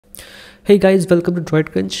Hey guys, welcome to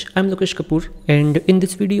DroidCrunch. I'm Lokesh Kapoor, and in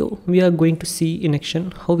this video we are going to see in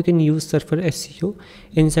action how we can use Surfer SEO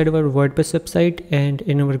inside our WordPress website and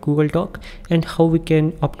in our Google Doc, and how we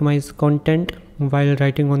can optimize content while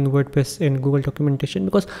writing on WordPress and Google documentation,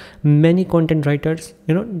 because many content writers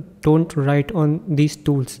don't write on these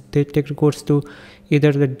tools. They take recourse to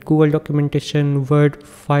either the Google documentation, Word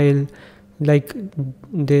file, like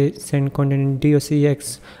they send content in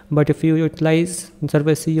docx. But if you utilize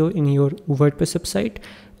Surfer SEO in your WordPress website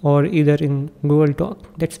or either in Google Doc,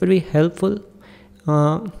 that's very helpful.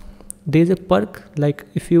 There's a perk, like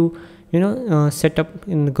if you set up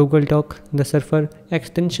in Google Doc the Surfer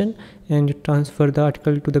extension and you transfer the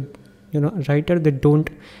article to the writer, they don't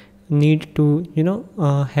need to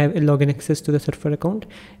have a login access to the Surfer account,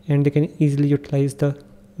 and they can easily utilize the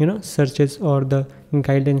searches or the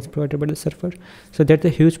guidelines provided by the Surfer. So that's a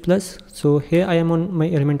huge plus. So here I am on my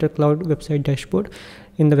Elementor Cloud website dashboard.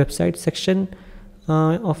 In the website section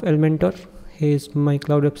of Elementor, here is my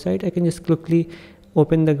cloud website. I can just quickly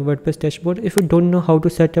open the WordPress dashboard. If you don't know how to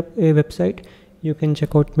set up a website, you can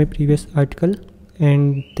check out my previous article,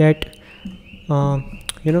 and that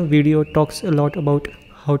video talks a lot about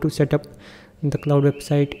how to set up the cloud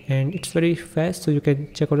website, and it's very fast. So you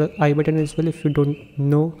can check out the I button as well if you don't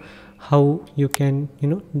know how you can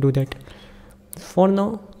do that. For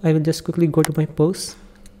now I will just quickly go to my posts,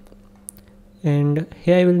 and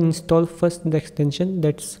here I will install first the extension,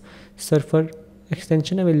 that's Surfer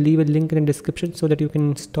extension. I will leave a link in the description so that you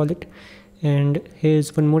can install it. And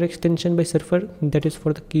here's one more extension by Surfer, that is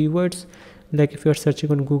for the keywords. Like if you are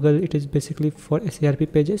searching on Google, it is basically for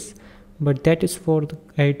SERP pages, but that is for the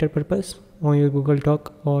editor purpose on your Google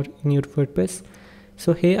Doc or in your WordPress.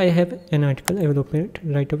 So here I have an article. I will open it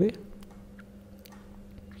right away.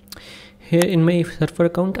 Here in my Surfer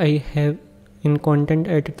account, I have in content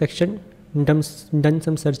editor section done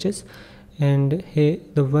some searches, and here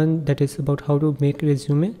the one that is about how to make a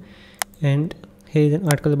resume, and here is an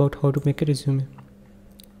article about how to make a resume.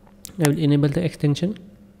 I will enable the extension.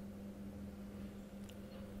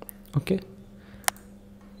 Okay,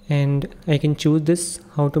 and I can choose this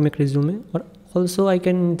how to make resume, or also I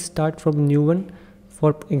can start from new one.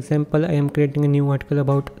 For example, I am creating a new article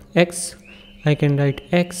about X. I can write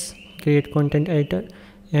X, create content editor,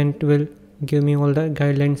 and it will give me all the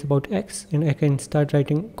guidelines about X, and I can start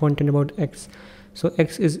writing content about X. So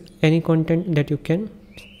X is any content that you can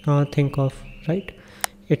think of, right?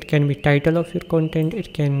 It can be title of your content,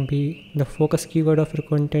 it can be the focus keyword of your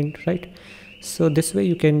content, right? So this way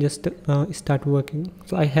you can just start working.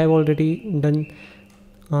 So I have already done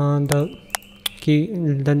the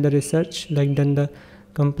research, like done the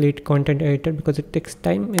complete content editor, because it takes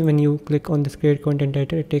time. And when you click on this create content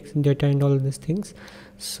editor, it takes data and all of these things.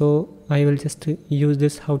 So I will just use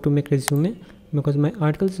this how to make resume, because my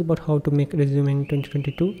article is about how to make resume in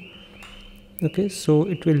 2022. Okay, so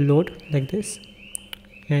it will load like this,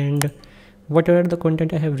 and whatever the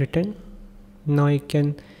content I have written, now I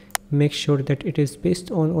can make sure that it is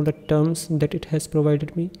based on all the terms that it has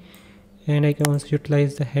provided me. And I can also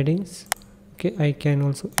utilize the headings. Okay, I can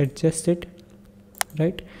also adjust it,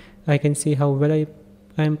 right? I can see how well I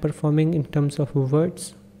am performing in terms of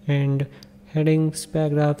words and headings,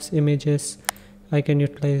 paragraphs, images. I can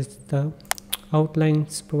utilize the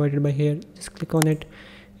outlines provided by here. Just click on it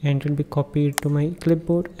and it will be copied to my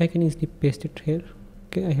clipboard. I can easily paste it here.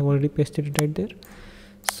 Okay, I have already pasted it right there.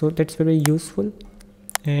 So that's very useful.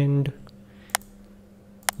 And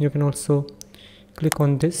you can also click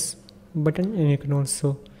on this button, and you can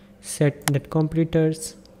also set the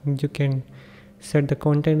completers. You can set the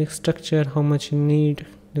content structure, how much you need.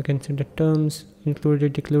 You can set the terms,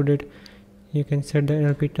 included, decluded. You can set the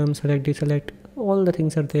NLP terms, select, deselect. All the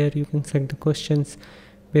things are there. You can select the questions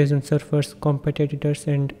based on Surfer's competitors,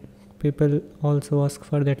 and people also ask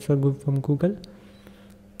for that from Google.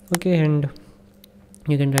 Okay, and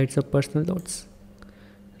you can write some personal notes,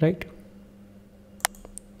 right?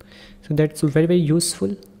 So that's very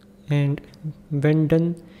useful. And when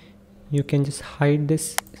done, you can just hide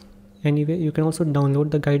this anyway. You can also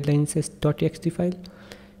download the guidelines as .txt file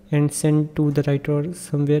and send to the writer or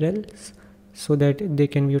somewhere else so that they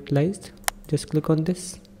can be utilized. Just click on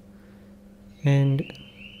this and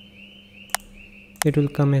it will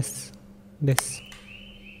come as this.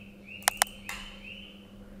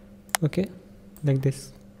 Okay, like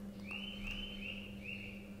this.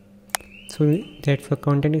 So that's for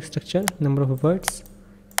content structure, number of words,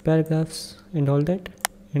 paragraphs and all that,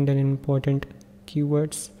 and then important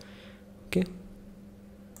keywords. Okay,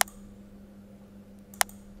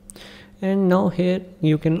 and now here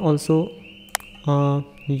you can also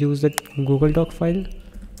use the Google Doc file.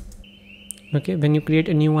 Okay, when you create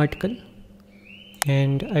a new article,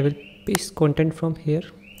 and I will paste content from here,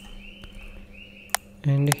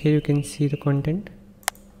 and here you can see the content,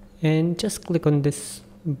 and just click on this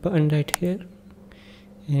button right here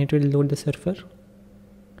and it will load the server.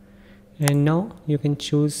 And now you can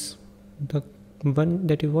choose the one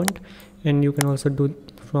that you want, and you can also do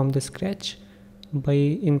from the scratch by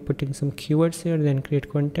inputting some keywords here, then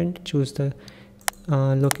create content, choose the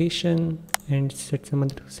location and set some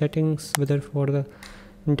other settings, whether for the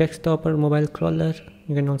desktop or mobile crawler.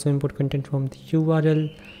 You can also import content from the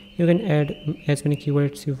URL. You can add as many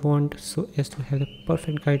keywords you want so as to have the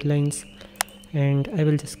perfect guidelines, and I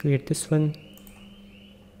will just create this one,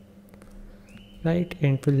 right,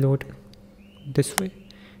 and it will load this way.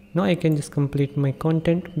 Now I can just complete my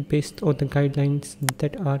content based on the guidelines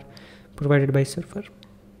that are provided by server,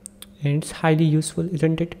 and it's highly useful,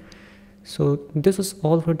 isn't it? So this was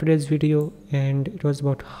all for today's video, and it was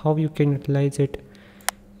about how you can utilize it.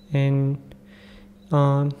 And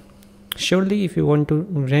surely if you want to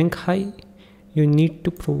rank high, you need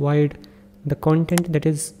to provide the content that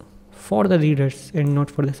is for the readers and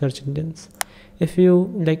not for the search engines. If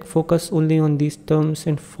you like focus only on these terms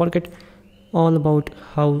and forget all about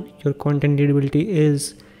how your content readability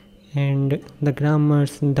is and the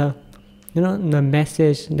grammars, the the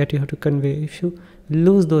message that you have to convey, if you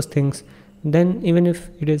lose those things, then even if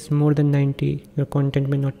it is more than 90, your content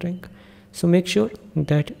may not rank. So make sure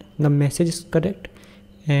that the message is correct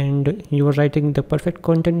and you are writing the perfect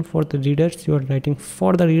content for the readers, you are writing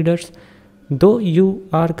for the readers, though you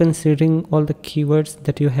are considering all the keywords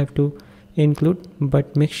that you have to include,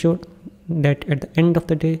 but make sure that at the end of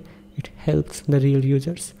the day it helps the real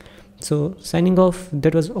users. So signing off,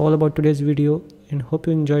 that was all about today's video, and hope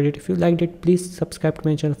you enjoyed it. If you liked it, please subscribe to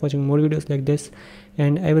my channel for watching more videos like this,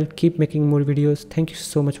 and I will keep making more videos. Thank you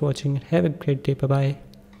so much for watching. Have a great day. Bye bye.